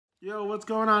Yo, what's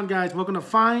going on, guys? Welcome to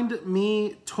Find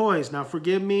Me Toys. Now,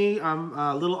 forgive me, I'm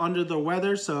a little under the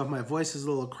weather, so if my voice is a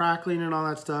little crackling and all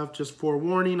that stuff, just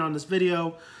forewarning on this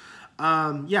video.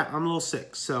 Yeah, I'm a little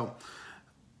sick, so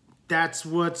that's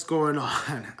what's going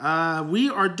on.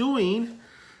 We're going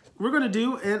to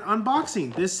do an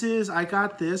unboxing. I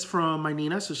got this from my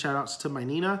Nina, so shout outs to my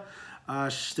Nina.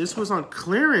 This was on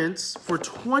clearance for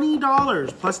 $20,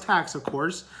 plus tax, of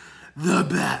course. The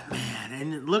Batman,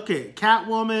 and look at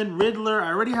Catwoman, Riddler. I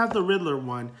already have the Riddler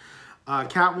one,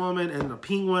 Catwoman, and the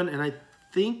Penguin, and I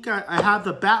think I have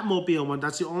the Batmobile one.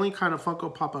 That's the only kind of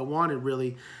Funko Pop I wanted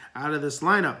really out of this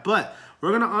lineup. But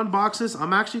we're gonna unbox this.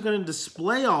 I'm actually gonna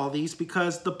display all these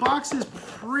because the box is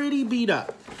pretty beat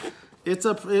up.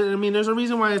 I mean, there's a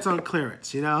reason why it's on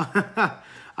clearance, you know.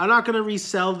 I'm not gonna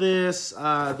resell this.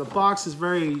 The box is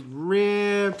very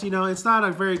ripped, you know. It's not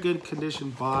a very good condition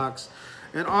box.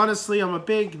 And honestly, I'm a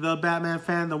big The Batman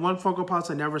fan. The one Funko Pops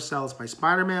I never sell is my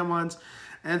Spider-Man ones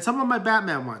and some of my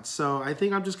Batman ones. So I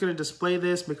think I'm just going to display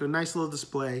this, make a nice little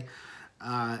display.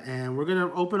 And we're going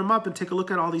to open them up and take a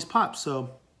look at all these pops.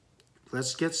 So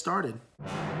let's get started.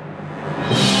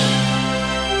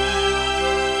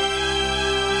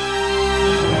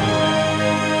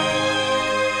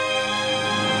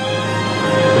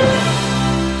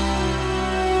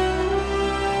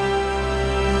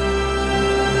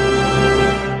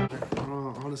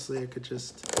 Honestly, I could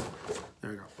just,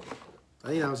 there we go. I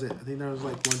think that was it. I think that was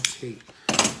like one tape.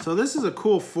 So this is a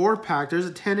cool 4-pack. There's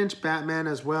a 10-inch Batman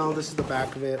as well. This is the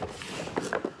back of it.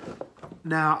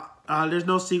 Now, there's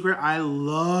no secret. I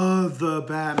love the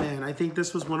Batman. I think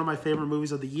this was one of my favorite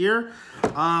movies of the year.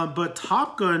 But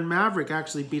Top Gun Maverick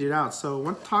actually beat it out. So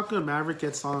once Top Gun Maverick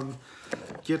starts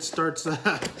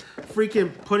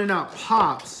freaking putting out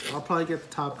pops, I'll probably get the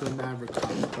Top Gun Maverick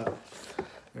pops. But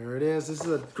there it is. This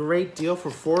is a great deal for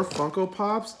 4 Funko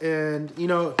Pops. And, you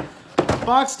know,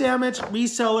 box damage,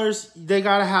 resellers, they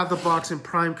got to have the box in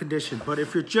prime condition. But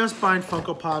if you're just buying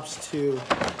Funko Pops to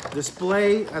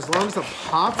display, as long as the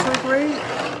pops are great,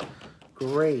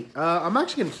 great. I'm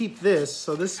actually going to keep this,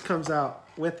 so this comes out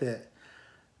with it.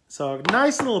 So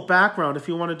nice little background if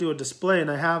you want to do a display. And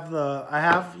I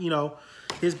have, you know,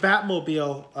 his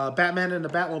Batmobile, Batman and the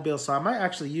Batmobile, so I might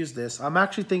actually use this. I'm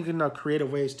actually thinking of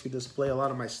creative ways to display a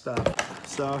lot of my stuff.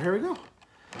 So here we go.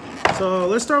 So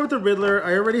let's start with the Riddler.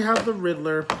 I already have the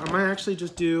Riddler. I might actually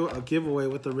just do a giveaway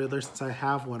with the Riddler since I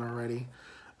have one already.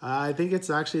 I think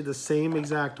it's actually the same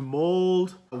exact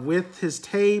mold with his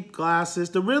tape,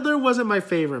 glasses. The Riddler wasn't my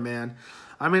favorite, man.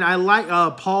 I mean, I like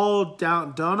Paul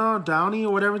Downey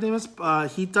or whatever his name is.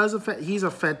 He's a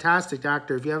fantastic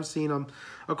actor. If you haven't seen him,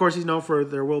 of course, he's known for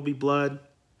There Will Be Blood.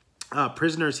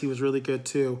 Prisoners, he was really good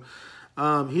too.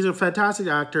 He's a fantastic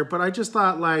actor, but I just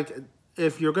thought, like,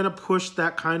 if you're gonna push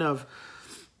that kind of,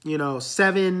 you know,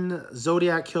 Seven,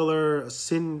 Zodiac killer,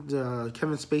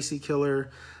 Kevin Spacey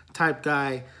killer type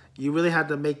guy, you really had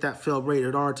to make that feel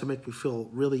rated R to make me feel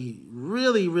really,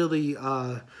 really, really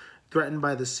threatened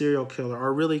by the serial killer,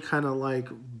 or really kind of like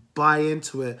buy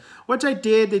into it, which I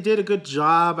did. They did a good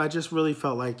job. I just really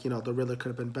felt like, you know, the Riddler could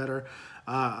have been better.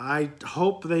 I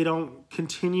hope they don't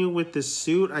continue with this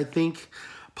suit. I think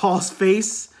Paul's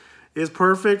face is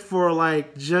perfect for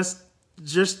like just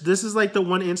this is like the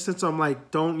one instance I'm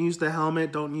like, don't use the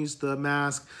helmet, don't use the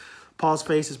mask. Paul's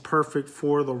face is perfect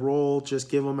for the role. Just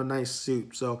give him a nice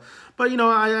suit. So, but you know,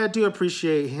 I do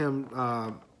appreciate him,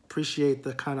 appreciate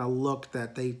the kind of look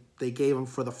that they gave him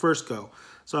for the first go.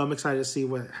 So I'm excited to see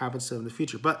what happens to him in the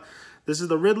future. But this is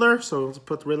the Riddler, so let's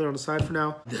put the Riddler on the side for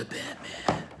now. The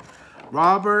Batman.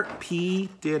 Robert P.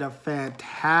 did a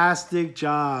fantastic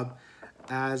job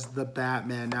as the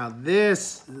Batman. Now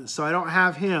this, so I don't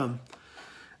have him.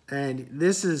 And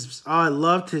this is, oh, I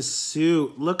loved his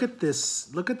suit. Look at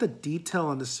this. Look at the detail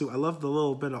on the suit. I love the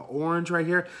little bit of orange right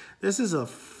here. This is a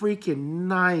freaking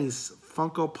nice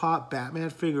Funko Pop Batman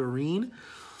figurine.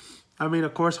 I mean,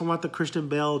 of course, I want the Christian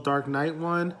Bale Dark Knight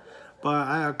one.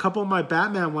 But a couple of my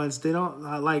Batman ones, they don't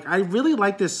like. I really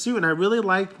like this suit, and I really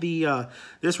like the.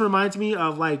 This reminds me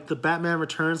of like the Batman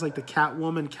Returns, like the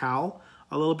Catwoman cowl,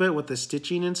 a little bit with the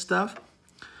stitching and stuff.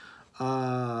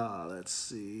 Let's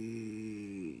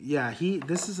see. Yeah,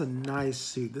 this is a nice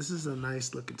suit. This is a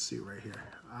nice looking suit right here.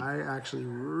 I actually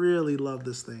really love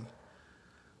this thing.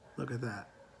 Look at that.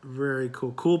 Very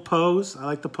cool. Cool pose. I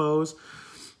like the pose.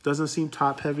 Doesn't seem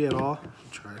top heavy at all.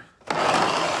 Try.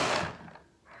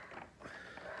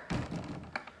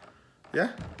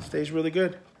 Yeah, stays really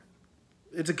good.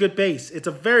 It's a good base. It's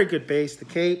a very good base. The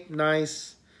cape,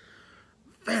 nice.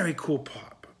 Very cool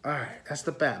pop. All right, that's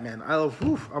the Batman. I'm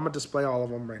going to display all of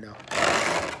them right now.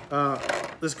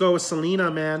 Let's go with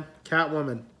Selena, man.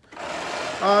 Catwoman.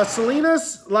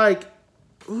 Selena's like,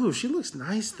 ooh, she looks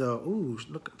nice though. Ooh,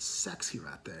 she's looking sexy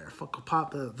right there. Funko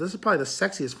Pop. This is probably the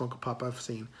sexiest Funko Pop I've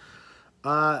seen.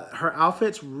 Her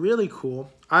outfit's really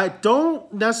cool. I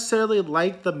don't necessarily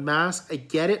like the mask. I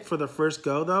get it for the first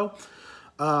go though.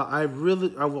 I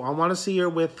want to see her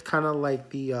with kind of like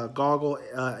the goggle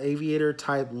aviator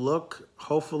type look.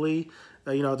 Hopefully,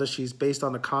 you know, that she's based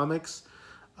on the comics.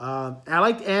 I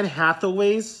liked Anne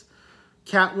Hathaway's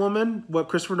Catwoman, what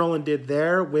Christopher Nolan did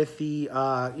there with the,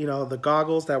 you know, the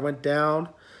goggles that went down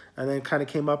and then kind of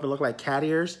came up and looked like cat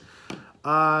ears.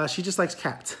 She just likes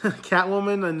cats.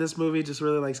 Catwoman in this movie just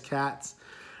really likes cats.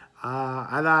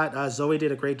 I thought Zoe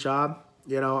did a great job.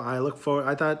 You know,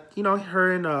 I thought, you know,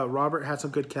 her and Robert had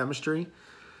some good chemistry.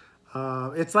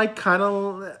 It's like kind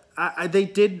of, they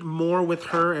did more with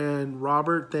her and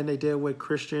Robert than they did with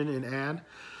Christian and Anne.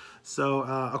 So,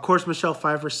 of course, Michelle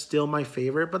Pfeiffer's still my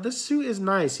favorite, but this suit is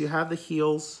nice. You have the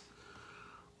heels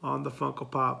on the Funko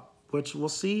Pop, which we'll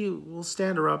see. We'll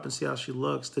stand her up and see how she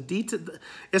looks. The detail,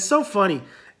 it's so funny.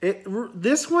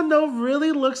 This one, though,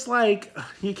 really looks like,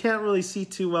 you can't really see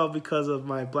too well because of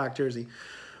my black jersey,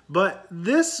 but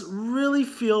this really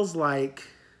feels like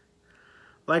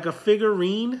a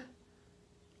figurine,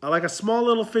 like a small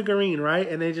little figurine, right?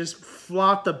 And they just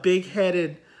flopped a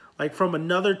big-headed, like from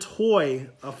another toy,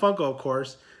 a Funko, of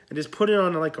course, and just put it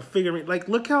on like a figurine. Like,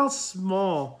 look how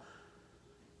small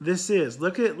this is.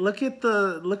 Look at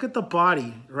the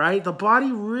body, right? The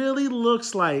body really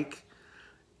looks like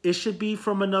it should be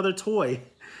from another toy.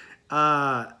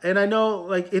 And I know,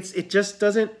 like, it just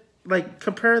doesn't, like,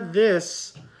 compare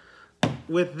this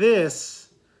with this,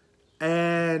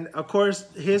 and of course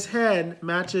his head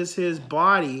matches his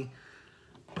body.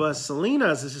 But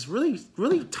Selena's is just really,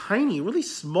 really tiny, really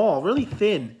small, really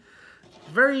thin.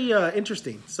 Very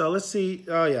interesting. So let's see.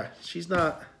 Oh, yeah. She's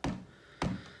not...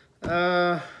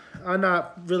 I'm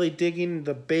not really digging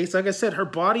the base. Like I said, her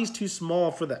body's too small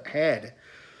for the head.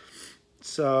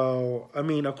 So, I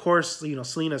mean, of course, you know,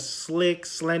 Selena's slick,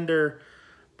 slender.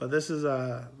 But this is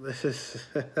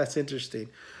that's interesting.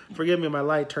 Forgive me, my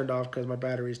light turned off because my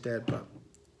battery's dead. But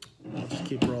I'll just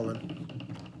keep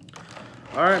rolling.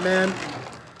 All right, man.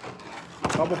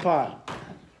 Bubble Pot,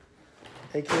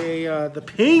 aka the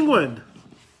Penguin.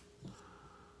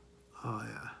 Oh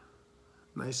yeah,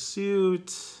 nice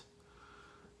suit.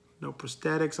 No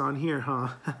prosthetics on here, huh?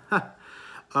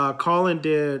 Colin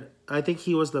did. I think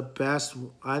he was the best.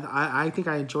 I think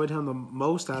I enjoyed him the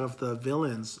most out of the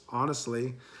villains.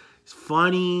 Honestly, he's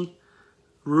funny,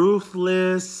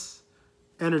 ruthless,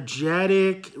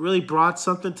 energetic. Really brought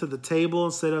something to the table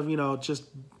instead of, you know, just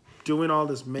doing all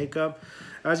this makeup.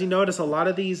 As you notice, a lot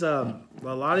of these, the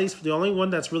only one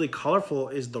that's really colorful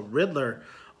is the Riddler.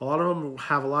 A lot of them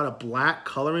have a lot of black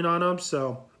coloring on them,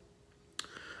 so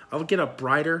I would get a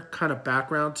brighter kind of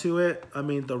background to it. I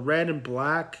mean, the red and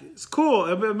black is cool.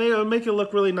 It'll make it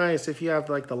look really nice if you have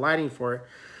like the lighting for it,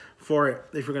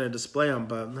 if you're gonna display them.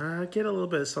 But get a little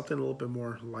bit something a little bit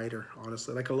more lighter,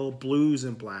 honestly, like a little blues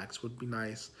and blacks would be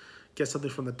nice. Get something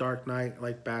from the Dark Knight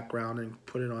like background and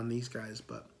put it on these guys,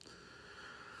 but.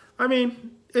 I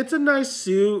mean, it's a nice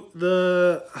suit.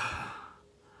 The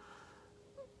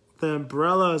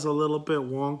umbrella is a little bit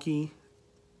wonky.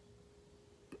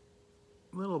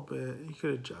 A little bit. You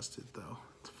could adjust it, though.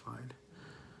 It's fine.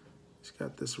 It's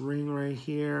got this ring right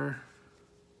here.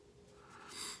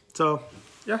 So,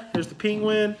 yeah, here's the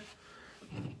Penguin.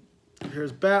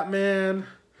 Here's Batman.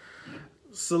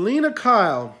 Selena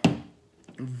Kyle.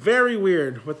 Very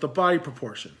weird with the body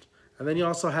proportions. And then you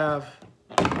also have...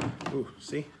 Ooh,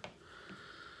 see?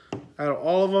 Out of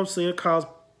all of them, Selena Kyle's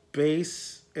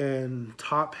base and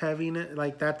top heaviness,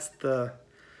 like that's gonna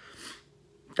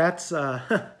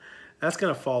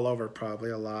fall over probably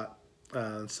a lot.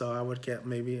 So I would get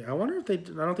maybe. I wonder if they.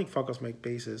 I don't think Funkos make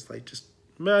bases. Like just.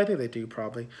 Well, I think they do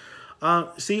probably.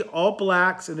 See, all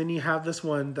blacks, and then you have this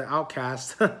one, the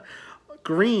Outcast,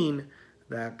 green.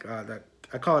 That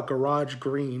I call it garage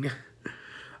green.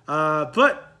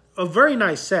 But. A very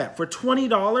nice set. For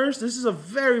 $20, this is a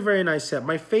very, very nice set.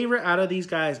 My favorite out of these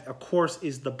guys, of course,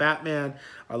 is the Batman.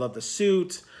 I love the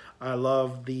suit. I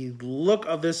love the look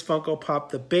of this Funko Pop,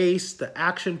 the base, the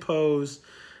action pose.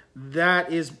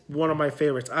 That is one of my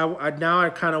favorites. Now I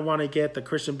kind of want to get the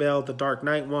Christian Bale, the Dark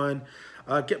Knight one.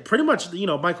 Get pretty much, you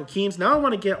know, Michael Keaton's. Now I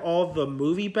want to get all the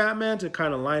movie Batman to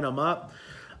kind of line them up.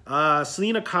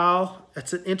 Selena Kyle,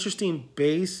 it's an interesting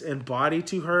base and body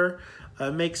to her.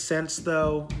 It makes sense,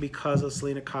 though, because of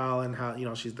Selena Kyle and how, you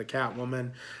know, she's the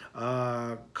Catwoman.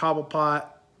 Cobblepot,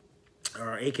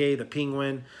 or a.k.a. the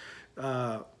Penguin.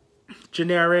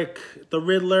 Generic, the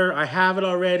Riddler. I have it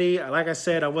already. Like I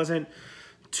said, I wasn't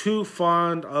too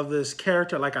fond of this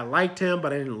character. Like, I liked him,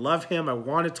 but I didn't love him. I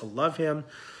wanted to love him,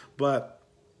 but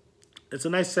it's a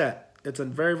nice set. It's a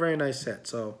very, very nice set.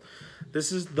 So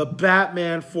this is the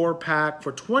Batman 4-pack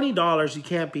for $20. You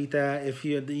can't beat that. If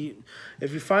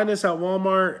you find this at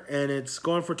Walmart and it's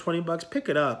going for 20 bucks, pick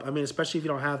it up. I mean, especially if you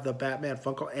don't have the Batman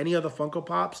Funko, any of the Funko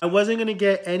Pops. I wasn't gonna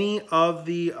get any of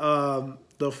the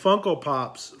Funko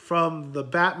Pops from the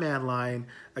Batman line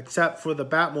except for the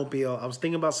Batmobile. I was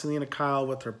thinking about Selena Kyle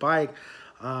with her bike,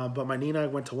 but my Nina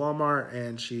went to Walmart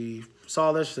and she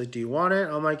saw this. She's like, "Do you want it?"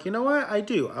 I'm like, "You know what? I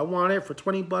do. I want it for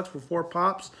 20 bucks for 4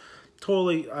 pops."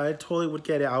 I totally would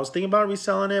get it. I was thinking about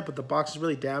reselling it, but the box is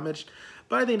really damaged.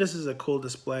 But I think this is a cool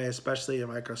display, especially if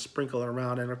I could sprinkle it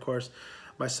around. And of course,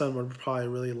 my son would probably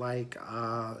really like.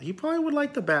 He probably would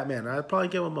like the Batman. I'd probably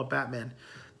give him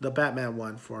the Batman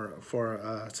one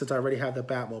for since I already have the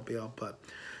Batmobile. But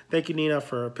thank you, Nina,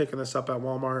 for picking this up at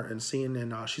Walmart and seeing.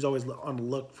 And she's always on the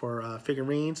look for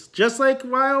figurines. Just like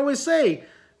what I always say,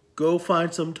 go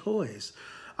find some toys.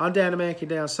 I'm Dan the Mannequin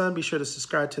Down Son. Be sure to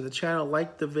subscribe to the channel.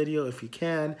 Like the video if you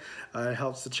can. It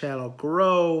helps the channel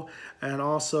grow. And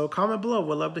also comment below.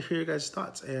 We'd love to hear your guys'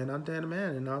 thoughts. And I'm Dan the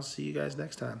Man, and I'll see you guys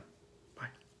next time.